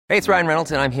Hey, it's Ryan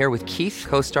Reynolds, and I'm here with Keith,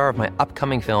 co-star of my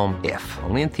upcoming film, If,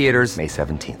 only in theaters May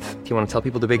 17th. Do you want to tell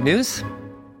people the big news?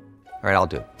 All right,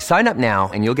 I'll do it. Sign up now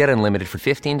and you'll get unlimited for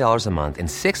 $15 a month and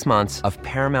 6 months of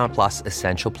Paramount Plus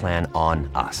Essential Plan on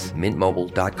us.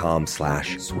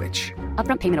 MintMobile.com/switch.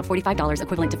 Upfront payment of $45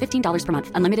 equivalent to $15 per month.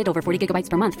 Unlimited over 40 gigabytes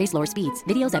per month. Face lower speeds.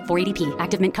 Videos at 480p.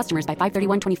 Active Mint customers by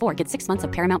 531.24 get 6 months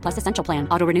of Paramount Plus Essential Plan.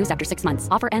 Auto renews after 6 months.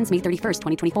 Offer ends May 31st,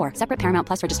 2024. Separate Paramount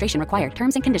Plus registration required.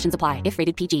 Terms and conditions apply if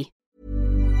rated PG.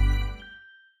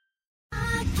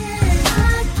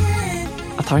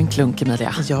 Jag tar en klunk,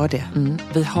 Emilia. Gör det.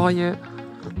 Vi har ju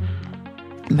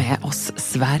med oss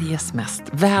Sveriges mest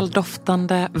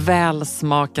väldoftande,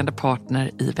 välsmakande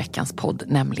partner i veckans podd,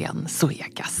 nämligen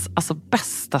Zoegas. Alltså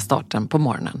bästa starten på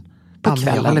morgonen. På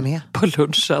kvällen, med. På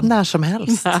lunchen. När som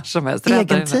helst. När som helst.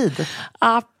 Egen tid.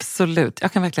 Absolut.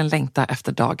 Jag kan verkligen längta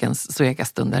efter dagens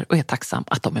Zoegas-stunder och är tacksam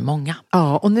att de är många.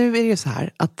 Ja, och nu är det ju så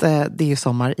här att det är ju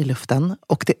sommar i luften.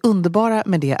 Och det underbara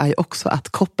med det är ju också att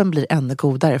koppen blir ännu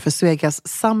godare. För Zoegas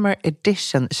Summer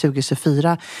Edition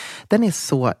 2024, den är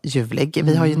så ljuvlig.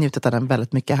 Vi har ju njutit av den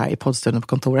väldigt mycket här i poddstunden på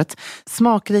kontoret.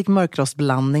 Smakrik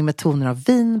mörkrostblandning med toner av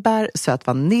vinbär, söt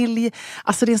vanilj.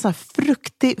 Alltså det är en sån här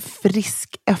fruktig,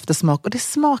 frisk eftersmak. Och det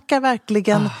smakar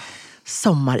verkligen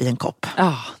sommar i en kopp.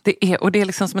 Ja, det är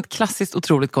liksom som ett klassiskt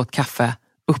otroligt gott kaffe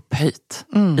upphöjt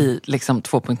i liksom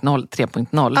 2.0,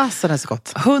 3.0. Alltså det är så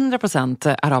gott.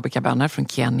 100% arabikabönor från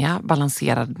Kenya,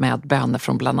 balanserad med bönor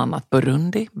från bland annat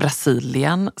Burundi,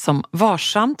 Brasilien, som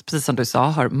varsamt, precis som du sa,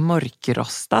 har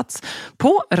mörkrostats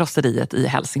på rosteriet i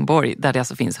Helsingborg, där det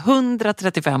alltså finns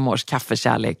 135 års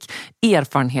kaffekärlek,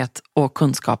 erfarenhet och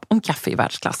kunskap om kaffe i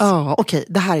världsklass. Ja, okej.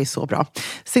 Det här är så bra.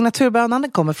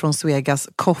 Signaturbönan kommer från Zoegas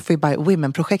Coffee by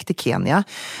Women-projekt i Kenya.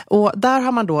 Och där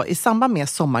har man då i samband med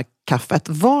sommarkaffet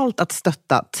valt att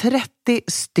stötta 30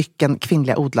 stycken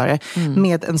kvinnliga odlare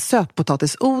med en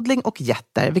sötpotatisodling och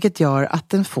jätter, vilket gör att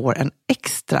den får en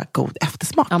extra god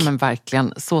eftersmak. Ja, men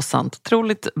verkligen, så sant.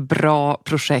 Otroligt bra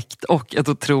projekt och ett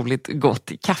otroligt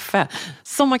gott kaffe.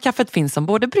 Sommarkaffet finns som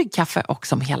både bryggkaffe och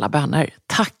som hela bönor.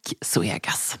 Tack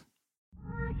Zoegas!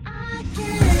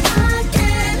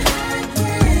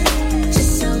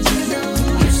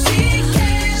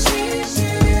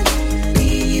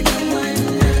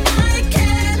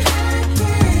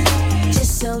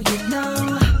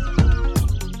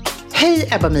 Hej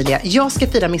Ebba Emilia, jag ska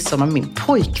fira midsommar med min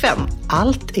pojkvän.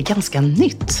 Allt är ganska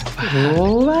nytt.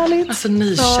 Vad härligt. Alltså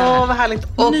nykär. Vad härligt.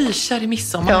 Och, nykär i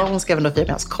midsommar. ja, hon ska även då fira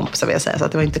med hans kompisar, vill jag säga. Så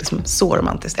att det var inte liksom så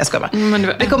romantiskt. Jag skojar bara.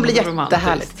 Det kommer bli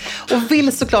jättehärligt. Och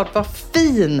vill såklart vara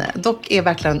fin. Dock är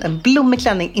verkligen en blommig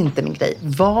klänning inte min grej.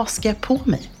 Vad ska jag på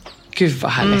mig? Gud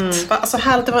vad härligt. Alltså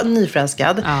härligt att vara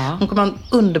nyförälskad. Ja. Hon kommer ha en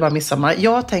underbar midsommar.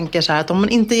 Jag tänker så här att om man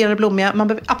inte ger det blommiga, man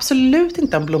behöver absolut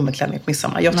inte ha en blommeklänning på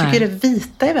midsommar. Jag tycker det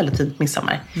vita är väldigt fint på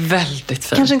midsommar. Väldigt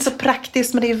fint. Kanske inte så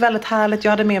praktiskt, men det är väldigt härligt.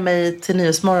 Jag hade med mig till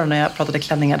Nyhetsmorgon när jag pratade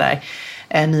klänningar där.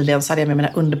 Nyligen så hade jag med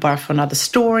mina underbara från Another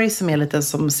Story som är lite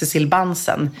som Cecil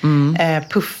Bansen.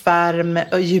 Puffärm,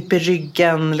 djup i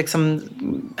ryggen, liksom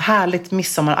härligt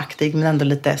midsommaraktig men ändå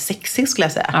lite sexig skulle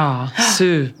jag säga. Ja,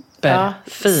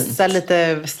 superfint. Så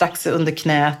lite strax under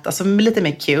knät, alltså lite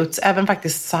mer cute. Även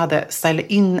faktiskt så hade stylat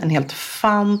in en helt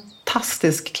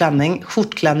fantastisk klänning,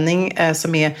 skjortklänning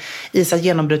som är i så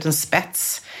genombruten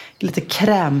spets. Lite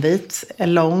krämvit,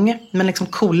 lång, men liksom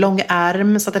cool, lång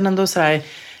ärm så att den ändå så här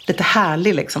lite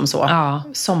härlig liksom så. Ja.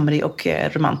 Somrig och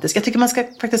romantisk. Jag tycker man ska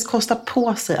faktiskt kosta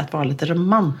på sig att vara lite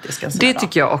romantisk. Det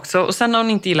tycker jag också. Och sen när hon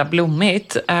inte gillar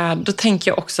blommigt, då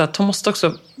tänker jag också att hon måste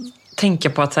också tänka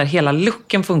på att så här, hela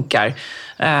looken funkar.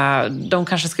 De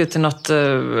kanske ska ut till något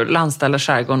landställe,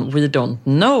 skärgården, we don't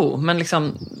know. Men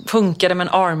liksom, funkar det med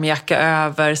en armjacka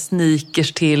över,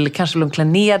 sneakers till, kanske vill de klä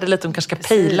ner det lite, de kanske ska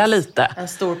pejla lite. En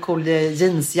stor cool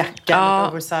jeansjacka, lite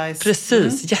oversize.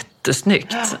 Precis,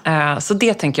 jättesnyggt. Så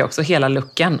det tänker jag också, hela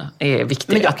looken är viktig att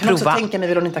prova. Men jag kan också tänka mig,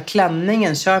 vill hon inte ha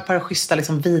klänningen, kör ett par schyssta,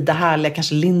 liksom, vida, härliga,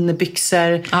 kanske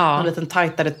linnebyxor, en liten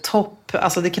tajtare topp.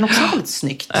 Alltså det kan också vara lite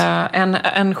snyggt.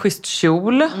 En schysst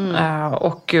kjol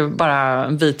och bara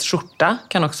en vit skjorta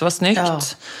kan också vara snyggt. Ja.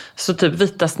 Så typ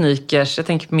vita sneakers, jag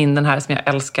tänker på den här som jag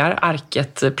älskar,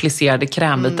 arket plisserade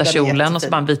krämvita kjolen och så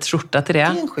bara en vit skjorta till det. Det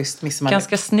är en schysst midsommar.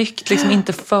 Ganska snyggt, liksom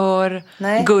inte för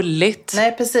gulligt.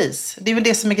 Nej, precis. Det är väl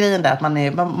det som är grejen där, att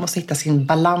man måste hitta sin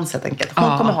balans helt enkelt.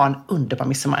 Hon kommer ha en underbar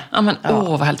midsommar. Ja, men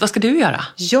vad härligt. Vad ska du göra?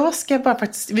 Jag ska bara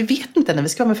faktiskt, vi vet inte när vi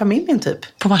ska vara med familjen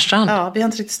typ. På Marstrand? Ja, vi har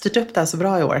inte riktigt styrt upp det. låta så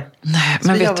bra i år. Nej,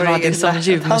 men vet du vad? Det är som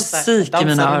ljuv musik i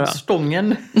mina öron.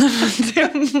 Stången.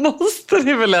 Det måste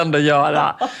ni väl ändå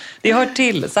göra. Det hör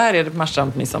till. Så här är det på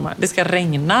marschant midsommar. Det ska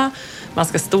regna. Man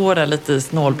ska stå där lite i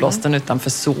snålblåsten utanför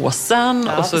såsen.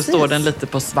 Och så står den lite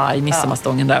på svaj,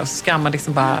 midsommarstången där. Och så ska man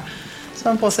liksom bara...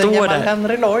 Som på sig en gammal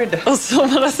Henry Lloyd. Och så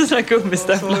har man sina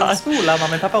gummistövlar. Och så skolar man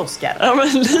med pappa Oscar. Ja, men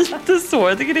lite så.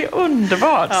 Jag tycker det är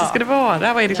underbart. Ja. Så ska det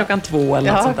vara. Vad är det, 2:00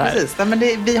 eller något sånt där? Precis. Ja, men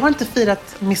vi har inte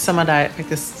firat midsommar där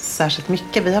faktiskt särskilt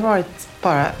mycket. Vi har varit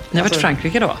bara... Ni har varit i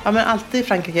Frankrike då? Ja, men alltid i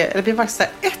Frankrike. Eller vi har varit så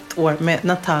här 1 år med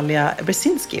Natalia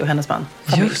Brzezinski och hennes man.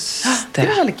 Just det. Det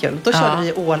var väldigt kul. Då körde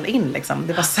vi all in liksom.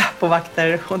 Det var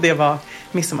Säpo-vakter och det var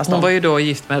midsommarstång. Hon var ju då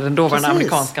gift med den dåvarande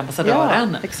amerikanska ambassadören.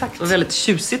 Ja, exakt. Det var väldigt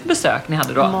tjusigt besök ni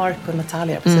hade då. Mark och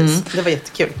Natalia, precis. Det var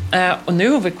jättekul. Och nu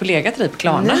är hon kollega till dig på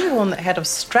Klarna. Nu är hon Head of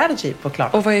Strategy på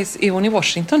Klarna. Och är hon i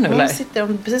Washington nu eller? Hon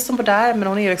sitter precis som på där, men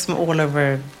hon är liksom all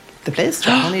over the place,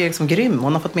 tror jag. Hon är liksom grym.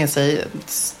 Hon har fått med sig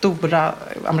stora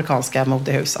amerikanska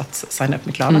modehus att signa upp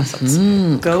med Klarna. Så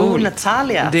go cool.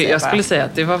 Natalia. Jag skulle säga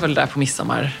att det var väl där på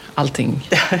midsommar allting.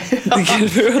 Det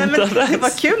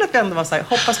var kul att vi ändå var så här,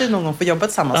 hoppas vi någon gång får jobba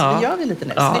tillsammans. Så det gör vi lite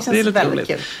nu. Så det känns väldigt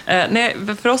kul. Nej,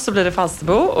 för oss så blir det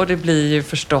Falsterbo och det blir ju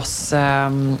förstås,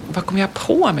 vad kommer jag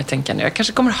på mig tänker jag nu? Jag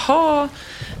kanske kommer ha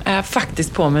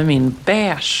faktiskt på mig min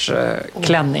beige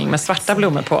klänning med svarta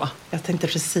blommor på. Jag tänkte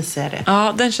precis säga det.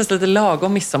 Ja, den känns lite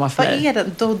lagom midsommar för mig. Vad är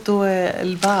den? Dodo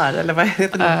Elvar, eller vad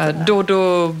heter det?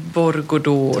 Dodo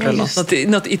Borgodor eller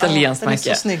något italienskt märke.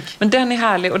 Den är så snygg. Men den är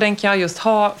härlig och den kan jag just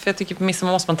ha, för jag tycker på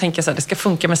midsommar måste man tänka så här, det ska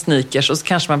funka med sneakers och så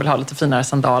kanske man vill ha lite finare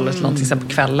sandaler eller någonting sen på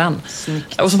kvällen.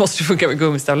 Snyggt. Och så måste det funka med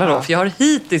gummistövlar då, för jag har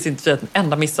hittills inte firat en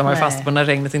enda midsommar fast på när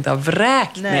regnet inte har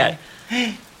vräkt ner.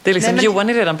 Det är liksom, Johan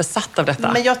är redan besatt av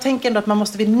detta. Men jag tänker ändå att man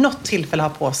måste vid något tillfälle ha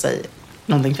på sig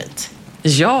någonting fint.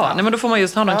 Ja, nej, men då får man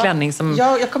just ha någon klänning som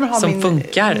funkar. Jag kommer ha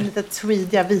min lite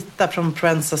tweediga vita från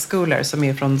Proenza Schooler som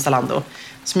är från Zalando.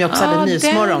 Som jag också hade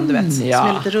nysmorgon, du vet. Ja. Som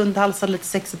är lite rundhalsad,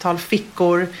 lite 60-tal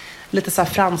fickor. Lite så här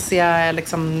fransiga,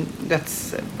 liksom,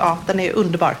 vet, ja, den är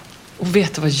underbar. Och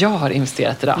vet du vad jag har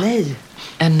investerat idag? Nej.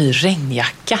 En ny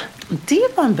regnjacka. Det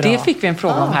var en bra. Det fick vi en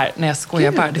fråga om här när jag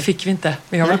skojar bara. Det fick vi inte.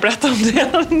 Men jag vill berätta om det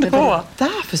ändå. Det var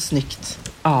därför snyggt.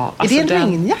 Ja, alltså är det en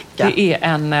regnjacka? Det är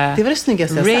en det var det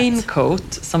snyggaste jag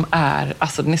raincoat som är,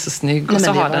 alltså den är så snygg. Nej, och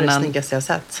så men har det var den det snyggaste jag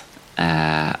sett.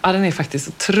 Ja, den är faktiskt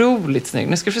otroligt snygg.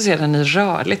 Nu ska vi få se, den är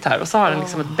rörligt här. Och så har den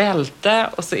liksom ett bälte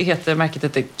och så heter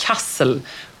märket Kassel.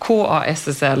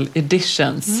 KASSL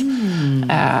Editions.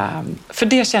 För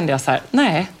det kände jag så här,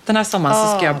 nej, den här sommaren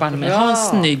så ska jag bara med ha en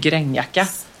snygg regnjacka.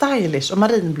 Stylish och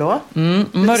marinblå.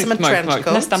 Mörk,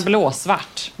 nästan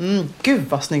blåsvart. Gud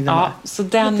vad snygg den var. Så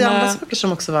den, lite andra saker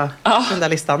som också var på den där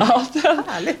listan. Ja,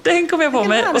 den kommer jag på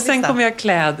mig. Och sen kommer jag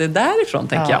kläder därifrån,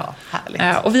 tänker jag.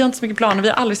 Härligt. Och vi har inte så mycket planer. Vi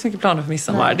har aldrig så mycket planer för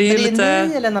midsommar. Nej, det är men lite...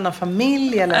 ni eller en annan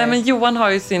familj? Eller? Nej, men Johan har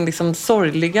ju sin liksom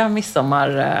sorgliga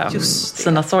midsommar,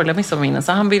 sina sorgliga midsommarminnen.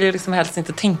 Så han vill ju liksom helst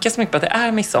inte tänka så mycket på att det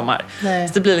är midsommar. Nej.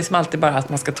 Så det blir liksom alltid bara att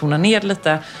man ska tona ner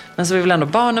lite. Men så vill väl ändå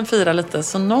barnen fira lite.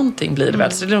 Så någonting blir det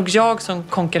väl. Så det är nog jag som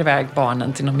konkar iväg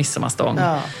barnen till någon midsommarstång.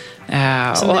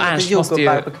 Som och Ernst måste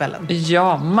ju... på kvällen.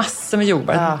 Ja, massor med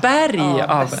jordbär. Ett berg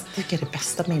av... Jag tycker det är det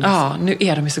bästa minnet. Ja, nu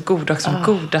är de ju så goda också. De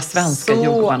goda svenska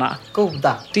jordbärna.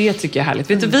 Goda. Det tycker jag är härligt.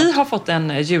 Vet du, vi har fått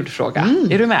en ljudfråga.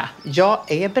 Är du med? Jag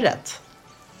är beredd.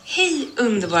 Hej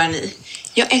underbara ni.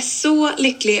 Jag är så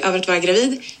lycklig över att vara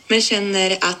gravid, men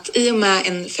känner att i och med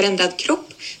en förändrad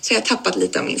kropp så har jag tappat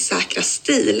lite av min säkra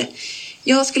stil.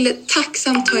 Jag skulle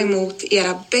tacksamt ta emot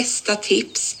era bästa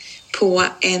tips på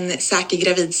en säker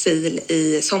gravidstil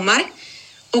i sommar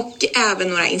och även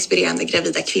några inspirerande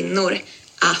gravida kvinnor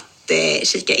att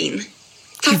kika in.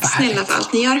 Tack snälla för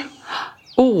allt ni gör.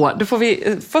 Då får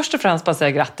vi först och främst bara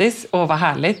säga grattis och vad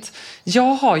härligt.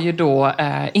 Jag har ju då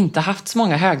inte haft så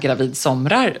många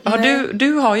höggravidsomrar.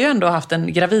 Du har ju ändå haft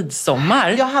en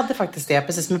gravidsommar. Jag hade faktiskt det,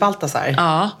 precis med Baltasar.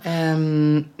 Ja.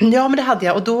 Ja, men det hade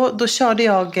jag. Och då körde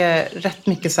jag rätt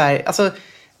mycket så här... Alltså,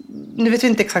 nu vet vi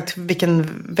inte exakt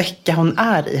vilken vecka hon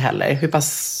är i heller. Hur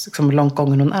pass liksom, långt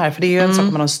gången hon är. För det är ju en sak om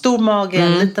man har en stor mage,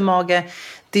 en liten mage.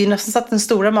 Det är ju nästan så att den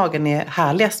stora magen är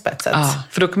härligast på ett sätt. Ja,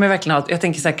 för då kommer jag verkligen ha... Jag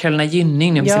tänker så här Carolina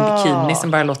Gynning nu med sin bikini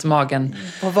som bara låter magen...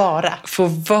 Få vara.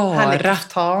 Härlig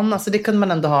kaftan. Alltså det kunde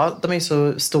man ändå ha. De är ju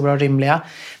så stora och rymliga.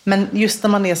 Men just när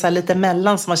man är så här lite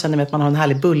emellan så man känner med att man har en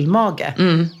härlig bullmage.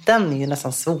 Den är ju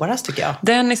nästan svårast tycker jag.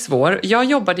 Den är svår. Jag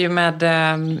jobbade ju med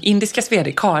indiska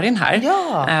svd Karin här.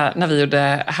 När vi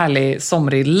gjorde härlig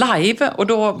somrig live. Och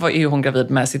då var ju hon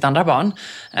gravid med sitt andra barn.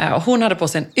 Och hon hade på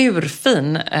sig en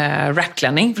urfin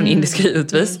wrapklänning rapklänning från indiska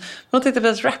givetvis. Men då tänkte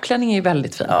jag att rapklänning är ju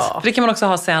väldigt fint. För det kan man också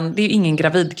ha sen, det är ju ingen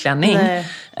gravidklänning.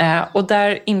 Och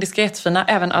där indiska är jättefina,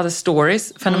 även Other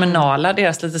Stories, fenomenala,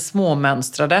 deras lite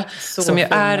småmönstrade, som ju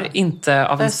är inte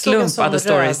av en slump Other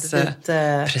Stories.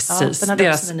 Precis,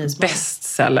 deras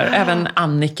bestseller. Även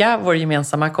Annika, vår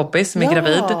gemensamma kompis som är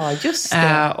gravid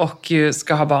och ju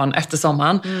ska ha barn efter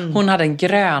sommaren. Hon hade en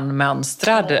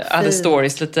grönmönstrad Other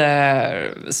Stories,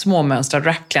 lite småmönstrad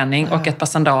rapklänning och ett par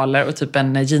sandaler och typ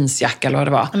en jeansjacka eller vad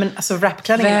det var. Men alltså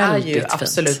rapklänningen är ju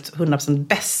absolut 100%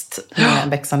 bäst med en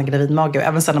växande gravidmage. Och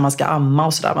även sen när man ska amma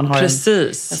och sådär. Man har en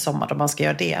sommar då man ska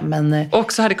göra det. Men...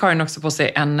 Och så hade Karin också på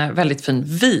sig en väldigt fin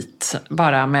vit.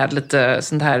 Bara med lite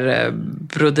sånt här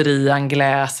broderi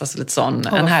anglaise. Alltså lite sån.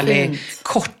 En härlig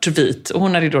kort vit. Och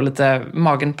hon hade ju då lite,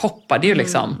 magen poppade ju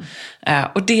liksom.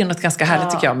 Och det är något ganska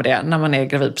härligt tycker jag med det. När man är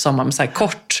gravid på sommaren med så här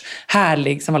kort,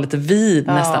 härlig, som var lite vid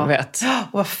nästan, vet.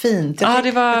 Vad fint.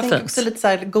 Det var jag fint. Också lite så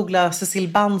här, googla Cecil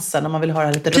Bansen om man vill ha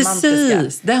det lite romantiska.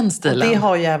 Precis, den stilen. Och det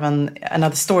har ju även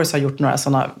Another Stories har gjort några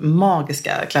sådana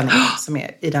magiska klänningar som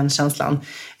är i den känslan.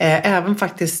 Även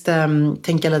faktiskt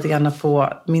tänker jag lite grann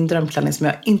på min drömklänning som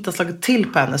jag inte har slagit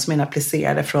till på ännu, som är den här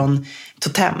plisserade från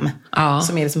Totem.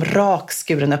 Som är liksom rak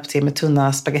skuren upp till med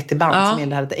tunna spagettiband som är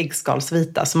det här lite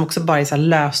äggskalsvita, som också bara är så här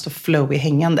löst och flowy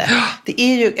hängande. Det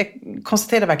är ju, jag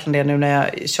konstaterade verkligen det nu när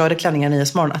jag körde klänningar i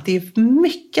Nyhetsmorgon, att det är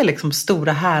mycket liksom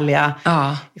stora, härliga,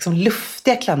 liksom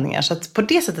luftiga klänningar. Så att på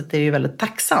det sättet är det ju väldigt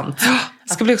tacksamt. Det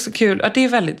ska bli också kul. Ja, det är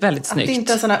väldigt, väldigt snyggt. Det är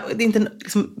inte en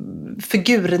liksom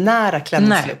figurnära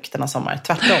klänningslook den här sommaren,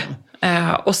 tvärtom.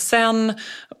 Och sen,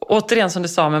 återigen som du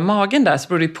sa med magen där, så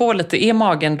beror det på lite, är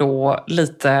magen då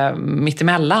lite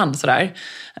mittemellan sådär,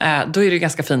 då är det ju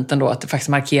ganska fint ändå att det faktiskt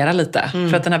markerar lite.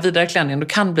 För att den här vidare klänningen, då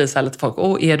kan bli så här lite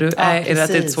folk, är det att det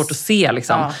är lite svårt att se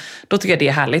liksom. Då tycker jag det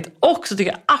är härligt. Och så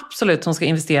tycker jag absolut att hon ska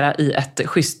investera i ett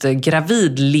schysst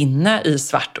gravidlinne i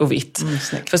svart och vitt.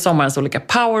 För sommarens olika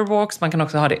powerwalks, man kan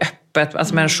också ha det öppet,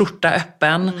 alltså med en skjorta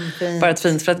öppen. Bara ett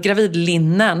fint, för att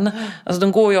gravidlinnen, alltså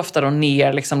de går ju ofta då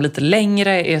ner liksom lite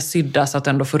längre, är sydda så att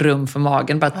den ändå får rum för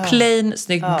magen. Bara ett plain,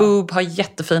 snyggt boob, har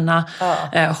jättefina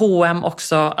H&M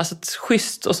också, alltså ett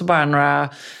schysst, och så bara några,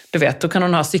 du vet, då kan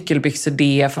hon ha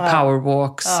cykelbyxor för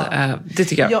powerwalks. Det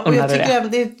tycker jag. Och jag tycker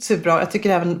även, det är superbra. Jag tycker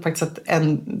även faktiskt att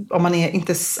om man är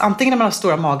inte, antingen när man har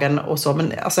stora magen och så,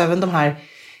 men alltså även de här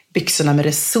byxorna med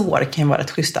resår kan ju vara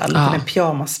ett schysst. Lite en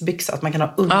pyjamasbyxa, att man kan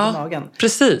ha under magen.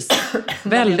 Precis.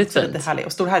 Väldigt fint. Härlig.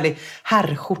 Och stor härlig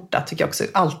herrskjorta tycker jag också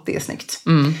alltid är snyggt.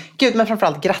 Gud, men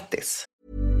framförallt grattis.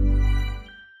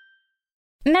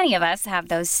 Many of us have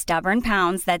those stubborn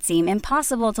pounds that seem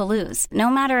impossible to lose, no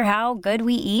matter how good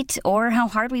we eat or how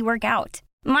hard we work out.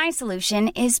 My solution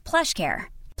is PlushCare.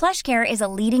 PlushCare is a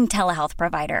leading telehealth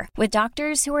provider with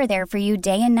doctors who are there for you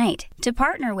day and night to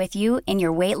partner with you in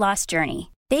your weight loss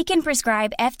journey. They can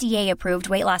prescribe FDA-approved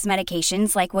weight loss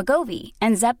medications like Wegovy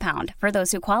and Zepbound for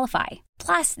those who qualify.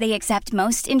 Plus, they accept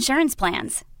most insurance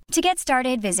plans. To get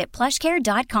started, visit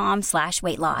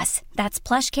plushcare.com/weightloss. That's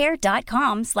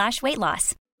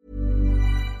plushcare.com/weightloss.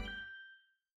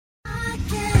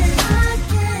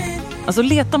 Alltså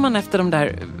letar man efter de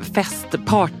där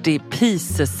festparty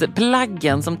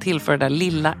pieces-plaggen som tillför det där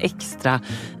lilla extra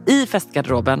i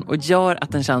festgarderoben och gör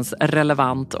att den känns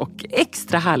relevant och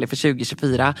extra härlig för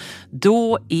 2024,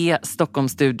 då är Stockholm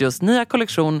Studios nya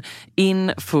kollektion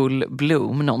In Full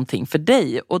Bloom någonting för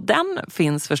dig. Och den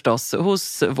finns förstås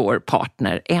hos vår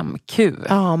partner MQ.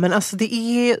 Ja, men alltså det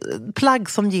är plagg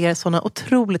som ger såna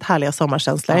otroligt härliga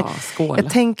sommarkänslor. Ja, skål.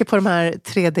 Jag tänker på de här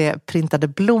 3D-printade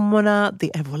blommorna,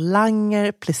 det är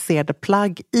volanger, plisserade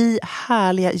plagg i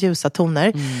härliga ljusa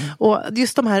toner. Och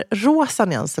just de här rosa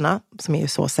nyanserna, som är ju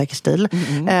så säker stil,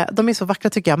 de är så vackra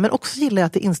tycker jag. Men också gillar jag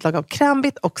att det är inslag av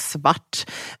krämvitt och svart.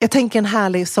 Jag tänker en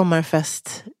härlig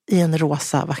sommarfest i en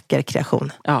rosa vacker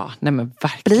kreation. Ja, nej men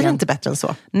verkligen. Blir det inte bättre än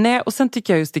så? Nej, och sen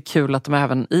tycker jag just det är kul att de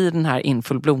även i den här In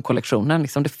Full Bloom-kollektionen,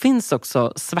 liksom, det finns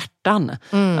också svärtan.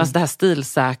 Alltså det här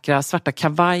stilsäkra, svarta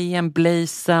kavajen,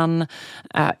 blazen,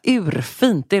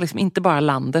 urfint. Det är liksom inte bara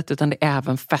landet utan det är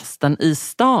även festen i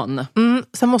stan.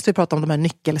 Sen måste vi prata om de här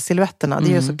nyckelsilhuetterna.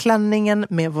 Det är ju så klänningen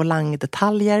med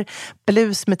volangdetaljer,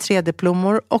 blus med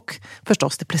 3D-plommor och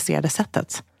förstås det plisserade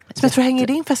sättet. Som jag tror hänger i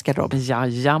din festgarderob.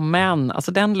 Jajamän,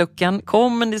 alltså den looken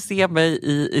kommer ni se mig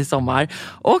i sommar.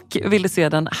 Och vill du se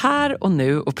den här och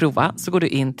nu och prova, så går du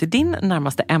in till din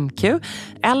närmaste MQ.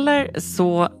 Eller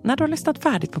så när du har lyssnat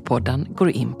färdigt på podden går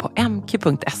du in på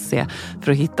mq.se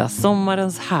för att hitta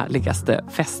sommarens härligaste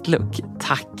festlook.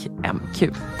 Tack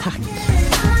MQ. Tack.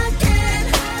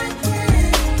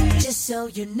 Just so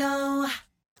you know.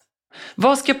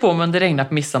 Vad ska jag på mig om det regnar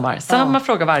på midsommar? Samma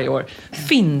fråga varje år.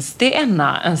 Finns det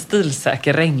en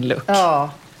stilsäker regnlook? Ja.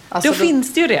 Alltså då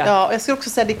finns det ju det. Ja, jag skulle också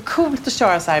säga att det är coolt att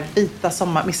köra så här vita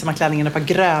midsommarklänningar och ett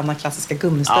par gröna klassiska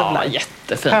gummistövlar. Ja,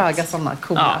 jättefint. Höga sådana,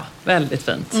 coola. Ja, väldigt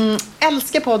fint.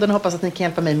 Älskar podden och hoppas att ni kan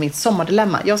hjälpa mig med mitt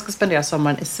sommardilemma. Jag ska spendera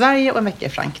sommaren i Sverige och en vecka i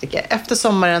Frankrike.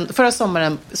 Efter förra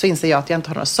sommaren så inser jag att jag inte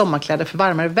har några sommarkläder för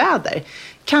varmare väder.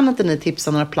 Kan inte ni tipsa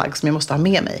om några plagg som jag måste ha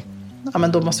med mig? Ja,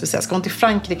 men då måste vi säga, ska hon till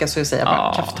Frankrike så säger jag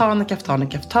bara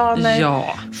kaftaner.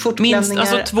 Ja,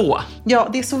 minst 2. Ja,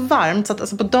 det är så varmt så att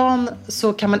alltså, på dagen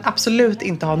så kan man absolut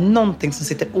inte ha någonting som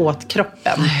sitter åt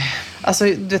kroppen. Alltså,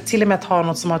 till och med att ha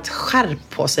något som har ett skärp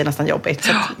på sig är nästan jobbigt.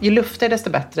 Så att, ju luftigare desto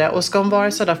bättre. Och ska hon vara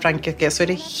i södra Frankrike så är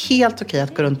det helt okej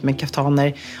att gå runt med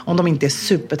kaftaner om de inte är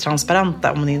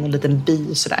supertransparenta, om hon är i en liten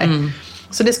by sådär.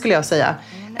 Så det skulle jag säga.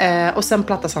 Och sen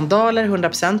platta sandaler,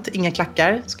 100%. Inga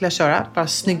klackar skulle jag köra. Bara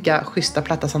snygga, schyssta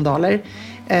platta sandaler.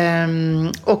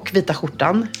 Och vita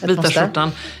skjortan.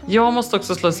 Skjortan. Jag måste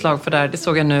också slå ett slag för det här. Det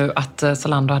såg jag nu att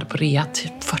Zalando hade på rea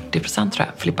typ 40% tror jag.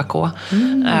 Filippa K.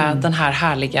 Den här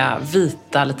härliga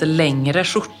vita, lite längre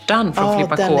skjortan från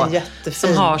Filippa K.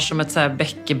 Som har som ett så här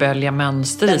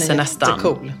bäckebölja-mönster i sig nästan.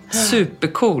 Jättecool.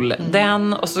 Supercool.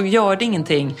 Den, och så gör det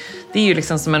ingenting. Det är ju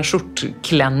liksom som en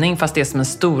skjortklänning fast det är som en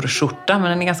stor skjorta. Men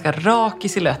den är ganska rak i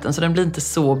siluetten så den blir inte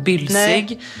så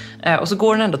bylsig. Och så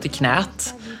går den ändå till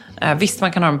knät. Visst,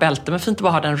 man kan ha en bälte, men fint att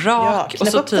bara ha den rak.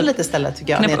 Knäpp upp den lite istället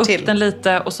tycker jag. Knäpp upp den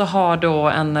lite och så har då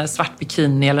en svart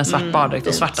bikini eller en svart baddräkt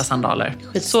och svarta sandaler.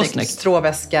 Så snyggt.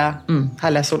 Stråväska,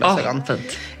 härliga solglasögon.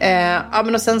 Fint.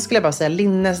 Men och sen skulle jag bara säga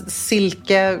linne,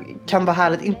 silke kan vara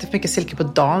härligt. Inte för mycket silke på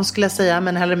dagen skulle jag säga,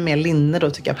 men hellre mer linne då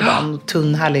tycker jag på dagen.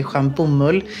 Tunn, härlig, skön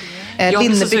bomull. Jag är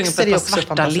också sugen på ett par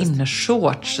svarta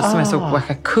linneshorts som är så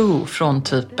Wakaku från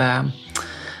typ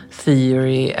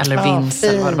Theory eller Vince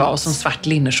eller vad det var. Och som svart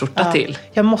linneskjorta till.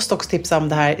 Jag måste också tipsa om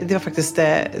det här. Det var faktiskt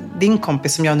din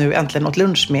kompis som jag nu äntligen åt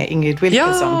lunch med, Ingrid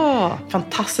Wilkinson.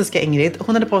 Fantastiska Ingrid.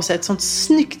 Hon hade på sig ett sånt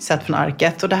snyggt sätt från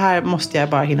Arket. Och det här måste jag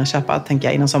bara hinna köpa, tänker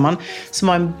jag, innan sommaren. Som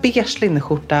har en beige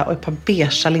linneskjorta och ett par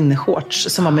beige linneshorts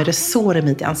som var med resår i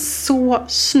midjan. Så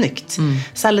snyggt.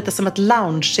 Så här lite som ett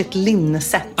loungeigt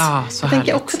linnesätt. Så jag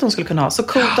tänker också att hon skulle kunna ha. Så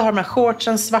coolt att ha de här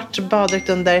shortsen, svart baddräkt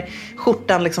under,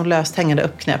 skjortan liksom löst hängande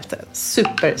uppknäppt.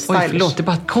 Super stylish. Oj, förlåt, det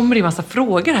bara kommer in massa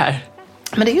frågor här.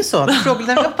 Men det är ju så, när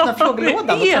vi öppnar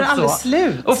frågelådan då tar det aldrig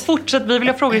slut. Och fortsätt, vi vill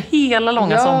ha frågor hela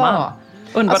långa sommaren.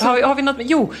 Underbart. Alltså, har vi något?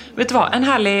 Jo, vet du vad?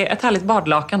 Ett härligt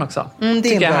badlakan också. Det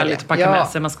tycker jag är härligt att packa med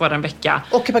sig. Man ska vara där en vecka.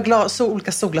 Och ett par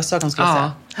olika solglasögon skulle jag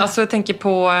säga. Alltså jag tänker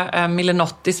på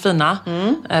Milenottis fina.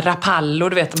 Rapallo,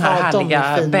 du vet de här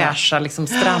härliga beiga, liksom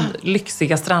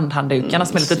lyxiga strandhanddukarna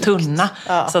som är lite tunna.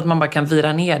 Så att man bara kan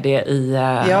vira ner det i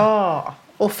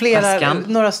och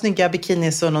några snygga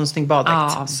bikinis och någon snygg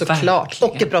baddräkt. Såklart.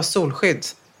 Och ett bra solskydd.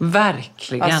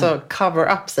 Verkligen. Alltså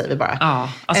cover up säger vi bara. Ja,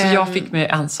 alltså jag fick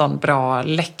med en sån bra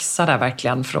läxa där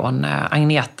verkligen från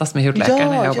Agneta som är hudläkare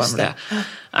när jag jobbade med det.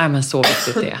 Nej, men så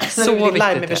viktigt det är. Så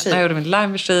viktigt det. Jag gjorde min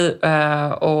live-regi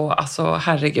och alltså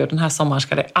herregud, den här sommaren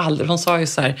ska det aldrig. Hon sa ju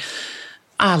så här,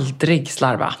 aldrig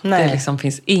slarva. Nej. Det liksom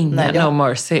finns ingen no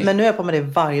mercy. Men nu är jag på med det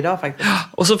varje dag faktiskt.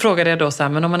 Och så frågade jag då så här,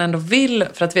 men om man ändå vill,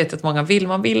 för att vet att många vill,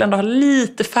 man vill ändå ha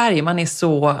lite färg. Man är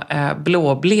så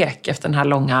blåblek efter den här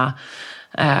långa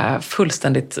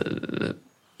fullständigt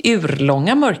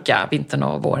urlånga mörka vintern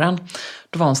och våren.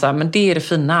 Då var hon så här, men det är det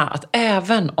fina att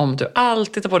även om du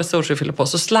alltid tar på dig solskydd och fyller på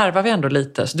så slarvar vi ändå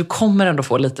lite, så du kommer ändå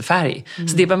få lite färg. Så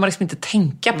det behöver man liksom inte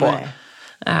tänka på.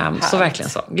 Så verkligen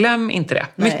så. Glöm inte det.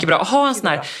 Nej. Mycket bra. Ha en sån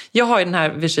här, jag har ju den här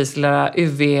Vichys lilla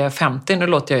UV50. Nu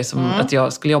låter jag ju som att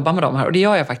jag skulle jobba med dem här. Och det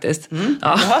gör jag faktiskt.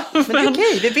 Ja. Men det är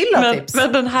okej, vi vill ha tips.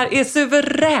 Men den här är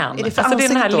suverän. Är det för alltså det är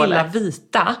den här lilla eller?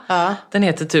 Vita. Den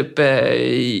heter typ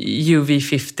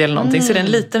UV50 eller någonting. Så det är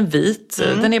en liten vit.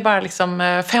 Den är bara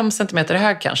liksom 5 centimeter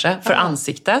hög kanske. För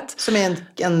ansiktet. Som är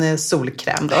en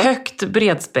solkräm då. Högt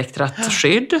bredspektrat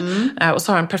skydd. Och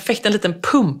så har den perfekt en liten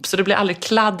pump. Så det blir aldrig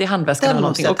kladd i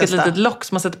handväskan. Och ett litet lock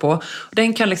som man sätter på. Och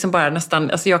den kan liksom bara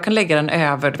nästan, alltså jag kan lägga den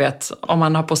över, du vet, om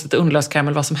man har på sig lite underlöskräm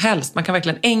eller vad som helst. Man kan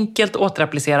verkligen enkelt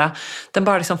återapplicera. Den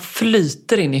bara liksom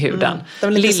flyter in i huden.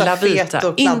 Den är lite lilla vita.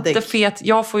 Och inte fet.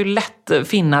 Jag får ju lätt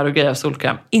finnar och grejer av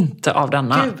solkräm. Inte av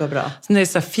denna. Gud vad bra. Så det är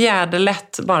så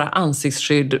fjäderlätt, bara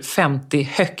ansiktsskydd 50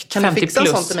 högt, kan 50 du fixa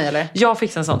plus. en sån till mig eller? Jag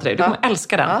fixar en sån till dig. Du kommer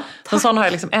älska den. En sån har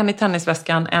jag liksom en i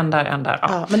tennisväskan, en där.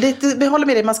 Ja, men vi håller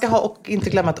med dig. Man ska ha och inte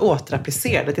glömma att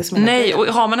återapplicera det. Det är som nej, och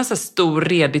har man en så här stor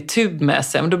redig tub med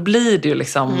sig, men då blir det ju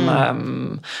liksom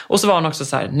och så var hon också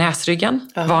så här, näsryggen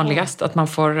vanligast, att man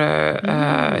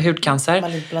får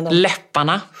hudcancer.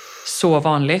 Läpparna, så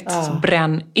vanligt. Så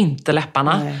bränn inte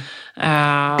läpparna.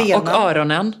 Och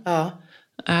öronen. Ja.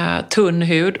 Tunn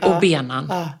hud och benen.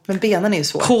 Ja, men benen är ju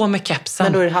svårt. På med kepsen.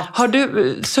 Men då är det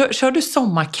hatt. Kör du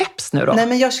sommarkeps nu då? Nej,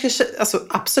 men jag ska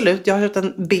absolut. Jag har köpt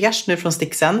en beige nu från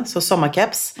Stixen, så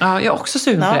sommarkeps. Ja, jag är också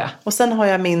sugen på det. Och sen har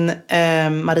jag min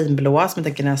marinblåa som jag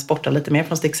tänker när jag sportar lite mer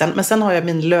från Stixen. Men sen har jag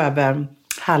min Löwe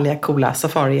härliga coola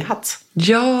safari-hatt.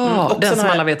 Ja, den som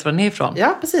alla vet var den är ifrån.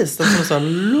 Ja, precis. De som så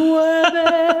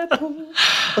Löwe på.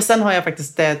 Och sen har jag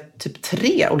faktiskt typ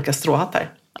 3 olika stråhattar.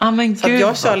 Ah, men så gud, att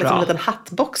jag kör liksom bra. en liten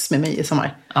hattbox med mig i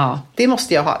sommar. Ja. Det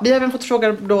måste jag ha. Vi har även fått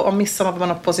fråga då om midsommar vad man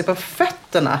har på sig på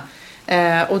fötterna.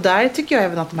 Och där tycker jag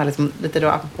även att de här liksom, lite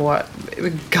då på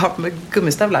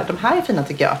gummistövlar. De här är fina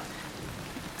tycker jag.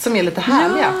 Som är lite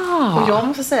härliga. Ja. Och jag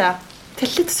måste säga, jag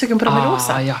är lite sugen på dem i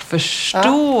rosa. Ja, jag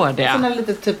förstår det. Sen är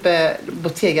lite typ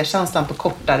Bottega-känslan på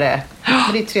kortare.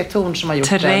 Men det är 3 torn som har gjort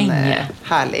Terräng. en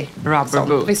härlig. Rubber boots.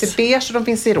 De finns i beige och de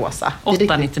finns i rosa.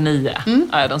 899.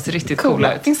 Ja, de ser riktigt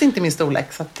coola ut. Finns inte i min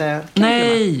storlek. Så att,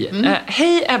 Nej.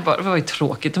 Hej Ebba, det var ju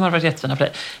tråkigt. De har varit jättefina för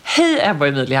dig. Hej Ebba och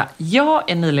Emilia.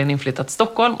 Jag är nyligen inflyttat till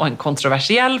Stockholm och en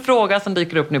kontroversiell fråga som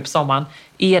dyker upp nu på sommaren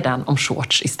är den om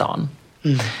shorts i stan.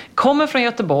 Kommer från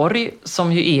Göteborg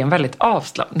som ju är en väldigt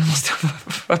avslappnad, nu måste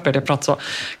jag börja prata så.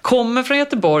 Kommer från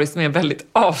Göteborg som är en väldigt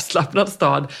avslappnad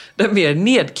stad där mer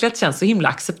nedklätt känns så himla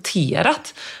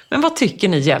accepterat. Men vad tycker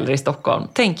ni gäller i Stockholm?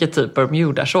 Tänker typ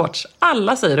Bermuda-shorts.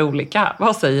 Alla säger olika.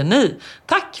 Vad säger ni?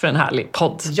 Tack för en härlig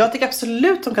podd. Jag tycker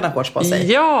absolut hon kan ha shorts på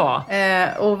sig. Ja.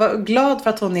 Och var glad för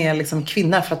att hon är liksom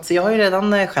kvinna. För att jag har ju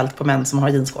redan skällt på män som har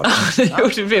jeansshorts.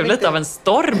 Det blev lite av en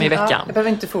storm i veckan. Ja, jag behöver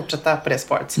inte fortsätta på det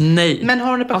spåret. Nej. Men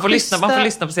har hon man får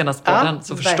lyssna på senaste podden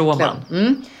så förstår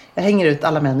man. Jag hänger ut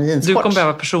alla män i jeansshorts. Du kommer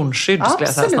behöva personskydd skulle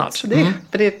jag säga snart.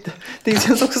 Det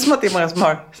känns också som att det är många som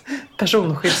har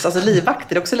personskydds, alltså livvakter.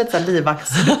 Det är också lite så här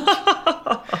livvakts.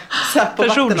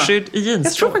 Personskydd i jeansshorts.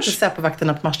 Jag tror faktiskt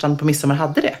Säpovakterna på Marstrand på midsommar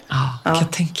hade det. Ja, kan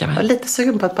jag tänka mig. Jag var lite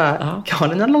sugen på att bara ha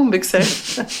mina långbyxor.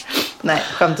 Nej,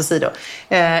 skämt åsido.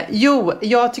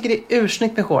 Jag tycker det är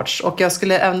ursnyggt med shorts. Och jag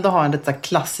skulle ändå ha en lite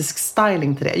klassisk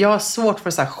styling till det. Jag har svårt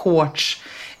för så här shorts,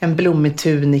 en blommig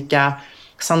tunika,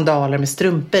 sandaler med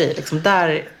strumpor i. Liksom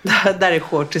där är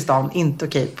shorts i stan inte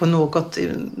okej på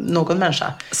någon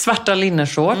människa. Svarta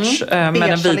linneshorts med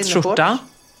en vit skjorta.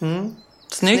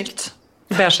 Snyggt.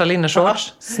 Beiga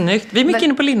linneshorts. Snyggt. Vi är mycket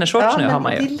inne på linneshorts nu har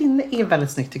man ju. Linne är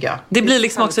väldigt snyggt tycker jag. Det blir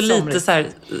liksom också lite så här,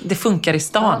 det funkar i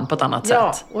stan på ett annat sätt.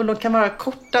 Ja, och de kan vara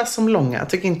korta som långa. Jag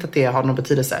tycker inte att det har någon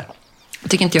betydelse.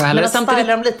 Tycker inte jag heller. Men samtidigt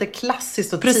stylar de lite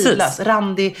klassiskt och tidlöst.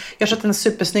 Randig. Jag har köpt en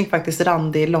supersnygg faktiskt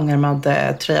randig långärmad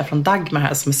tröja från Dagmar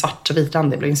här som är svart och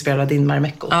vitrandig. Blev inspirerad av din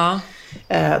Marimekko. Ja.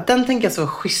 Den tänker jag så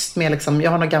schysst med liksom,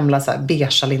 jag har några gamla så här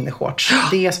beige linneshorts.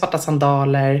 Det är svarta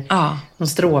sandaler, någon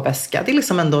stråväska. Det är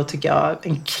liksom ändå tycker jag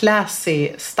en classy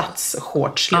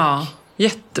stadsshorts-look. Ja,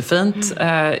 jättefint.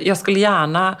 Jag skulle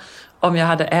gärna, om jag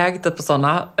hade ägt ett par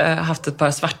sådana, haft ett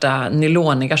par svarta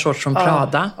nyloniga shorts från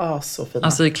Prada. Så fina.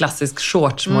 Alltså i klassisk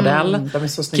shortsmodell. De är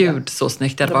så snygga. Gud, så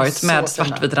snyggt det hade varit. Med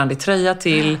svartvitrandig tröja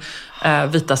till,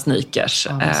 vita sneakers.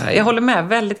 Jag håller med,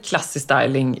 väldigt klassisk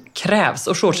styling krävs.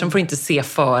 Och shortsen får inte se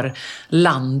för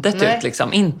landet ut.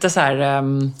 Liksom. Inte så här...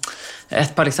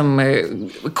 ett par liksom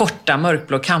korta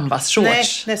mörkblå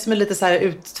canvas-shorts. Nej, som är lite så här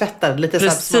uttvättad. Lite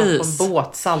precis. Så här på en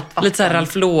båt, saltvatten. Lite så här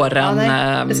Ralph Lauren.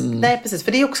 Nej, precis.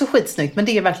 För det är också skitsnyggt. Men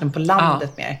det är verkligen på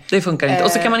landet mer. Det funkar inte.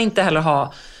 Och så kan man inte heller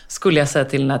ha, skulle jag säga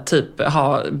till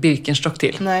ha Birkenstock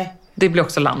till. Nej. Det blir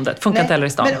också landet. Funkar inte heller i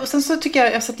stan. Men, och sen så tycker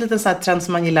jag har sett lite en sån här trend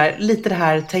som man gillar. Lite det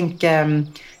här, tänk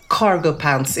cargo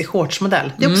pants i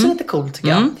shortsmodell. Det är också lite coolt tycker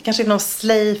jag. Det kanske är någon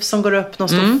slave som går upp, någon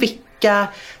stor ficka.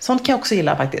 Sånt kan jag också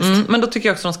gilla faktiskt. Men då tycker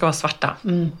jag också att de ska vara svarta.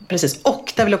 Precis.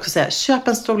 Och där vill jag också säga, köp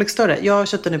en storlek större. Jag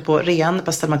köpte nu på rean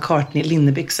på Stella McCartney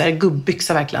linnebyxor.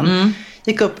 Gubbbyxor verkligen.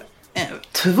 Gick upp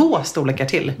 2 storlekar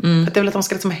till. För att jag vill att de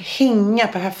ska liksom hänga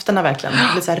på höfterna verkligen. Det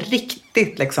blir så här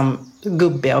riktigt liksom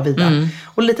gubbiga och vida.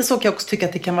 Och lite så kan jag också tycka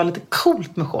att det kan vara lite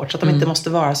coolt med shorts. Att de inte måste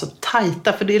vara så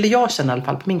tajta. För det, eller jag känner i alla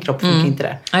fall på min kropp funkar inte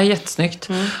det. Ja, jättesnyggt.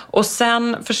 Och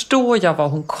sen förstår jag var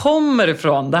hon kommer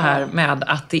ifrån. Det här med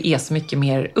att det är så mycket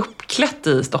mer uppklätt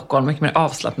i Stockholm. Mycket mer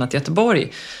avslappnat i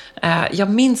Göteborg. Jag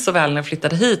minns så väl när jag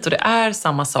flyttade hit. Och det är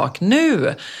samma sak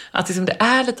nu. Att liksom det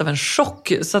är lite av en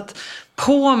chock. Så att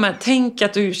tänk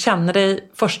att du känner dig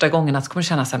första gången att du kommer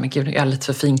känna så här, men gud, jag är lite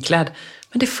för finklädd.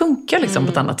 Men det funkar liksom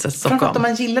på ett annat sätt i Stockholm. Framför att om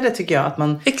man gillar det tycker jag att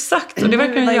man... Exakt, och det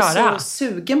verkar man göra. Jag är så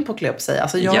sugen på att klä upp sig.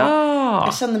 Alltså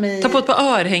jag känner mig... Ta på ett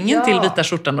par örhängen till vita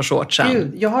skjortan och shortsen.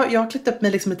 Gud, jag har klätt upp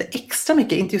mig liksom lite extra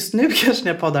mycket. Inte just nu kanske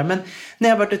när jag poddar, men när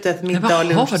jag har varit ute och ätit middag och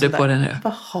lunch. Vad har du på dig nu?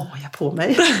 Vad har jag på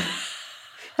mig?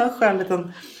 Jag har en skön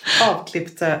liten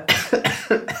avklippt...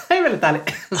 Jag är väldigt ärlig.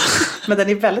 Men den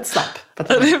är väldigt slapp.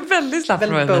 Det är väldigt slapp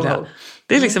från början.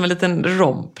 Det är liksom en liten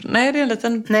romp. Nej, det är en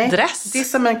liten dress. Det är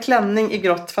som en klänning i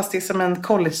grått, fast det är som en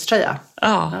collegetröja.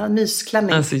 Ja,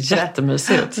 mysklänning. Den ser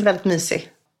jättemysig ut. Väldigt mysig.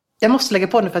 Jag måste lägga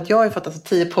på nu, för att jag har ju fått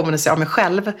 10 påminnelser av mig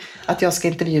själv att jag ska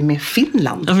intervjua med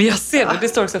Finland. Ja, men jag ser det. Det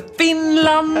står också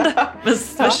Finland med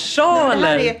sjaler. Det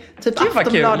här är typ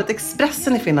Aftonbladet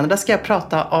Expressen i Finland. Där ska jag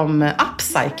prata om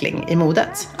upcycling i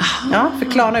modet. Ja,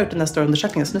 för Klarna har gjort den här stora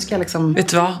undersökningen. Så nu ska jag liksom vet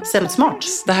du vad? säga något smart.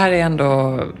 Det här är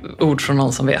ändå ord från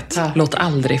någon som vet. Ja. Låt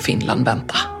aldrig Finland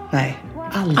vänta. Nej.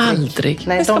 Aldrig.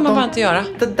 Nej, det ska man bara inte göra.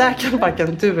 Det där kan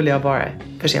varken du eller jag vara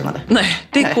försenade. Nej,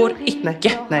 det går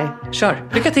icke. Nej. Kör.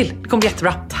 Lycka till. Det kommer bli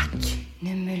jättebra. Tack.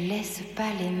 Ne me laisse pas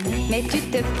l'aimer. Mais tu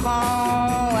te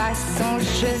prends à son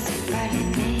jeu.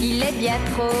 Il est bien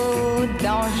trop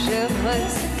dangereux.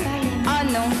 Oh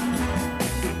non,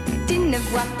 tu ne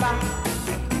vois pas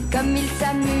comme il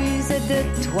s'amuse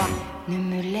de toi. Ne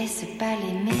me laisse pas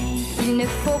l'aimer. Il ne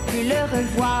faut plus le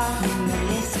revoir. Ne me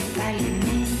laisse pas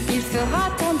l'aimer. Il fera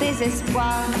ton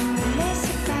désespoir. Ne me laisse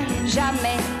pas l'aimer.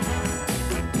 Jamais.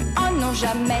 Oh non,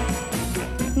 jamais.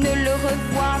 Ne le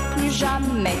revois plus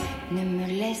jamais. Ne me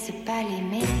laisse pas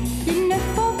l'aimer. Il ne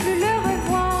faut plus le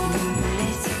revoir. Ne me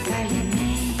laisse pas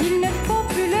l'aimer. Il ne faut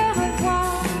plus le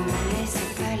revoir. Ne me laisse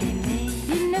pas l'aimer.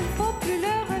 Il ne faut plus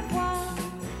le revoir.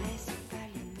 Ne me laisse pas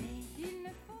l'aimer. Il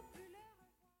ne faut plus le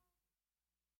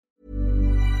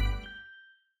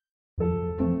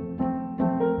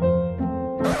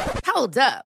Hold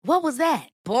up. What was that?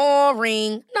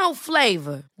 Boring. No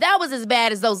flavor. That was as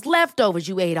bad as those leftovers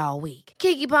you ate all week.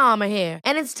 Keke Palmer here,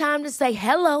 and it's time to say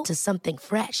hello to something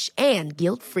fresh and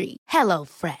guilt-free. Hello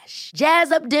Fresh.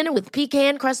 Jazz up dinner with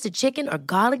pecan-crusted chicken or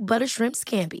garlic butter shrimp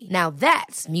scampi. Now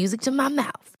that's music to my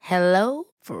mouth. Hello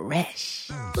Fresh.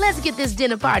 Let's get this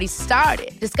dinner party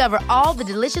started. Discover all the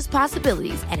delicious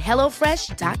possibilities at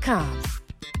hellofresh.com.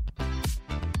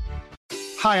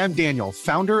 Hi, I'm Daniel,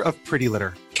 founder of Pretty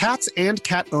Litter. Cats and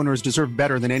cat owners deserve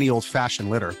better than any old-fashioned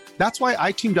litter. That's why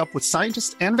I teamed up with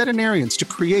scientists and veterinarians to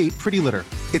create Pretty Litter.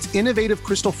 Its innovative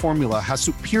crystal formula has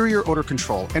superior odor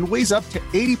control and weighs up to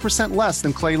 80% less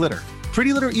than clay litter.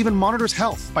 Pretty Litter even monitors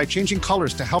health by changing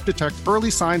colors to help detect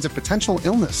early signs of potential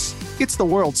illness. It's the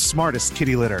world's smartest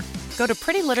kitty litter. Go to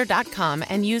prettylitter.com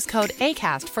and use code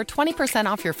ACAST for 20%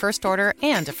 off your first order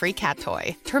and a free cat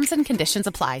toy. Terms and conditions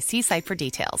apply. See site for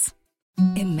details.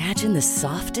 Imagine the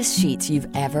softest sheets you've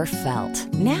ever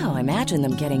felt. Now imagine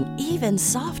them getting even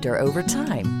softer over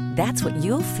time. That's what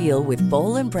you'll feel with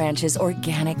Boll & Branch's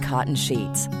organic cotton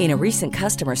sheets. In a recent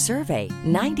customer survey,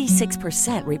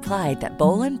 96% replied that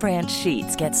Boll & Branch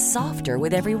sheets get softer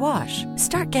with every wash.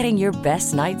 Start getting your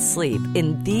best night's sleep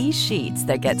in these sheets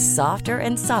that get softer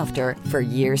and softer for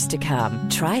years to come.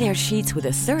 Try their sheets with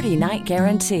a 30-night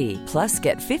guarantee. Plus,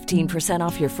 get 15%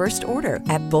 off your first order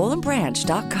at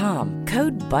bollandbranch.com.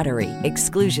 Code BUTTERY.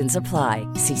 Exclusions apply.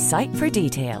 See site for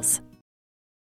details.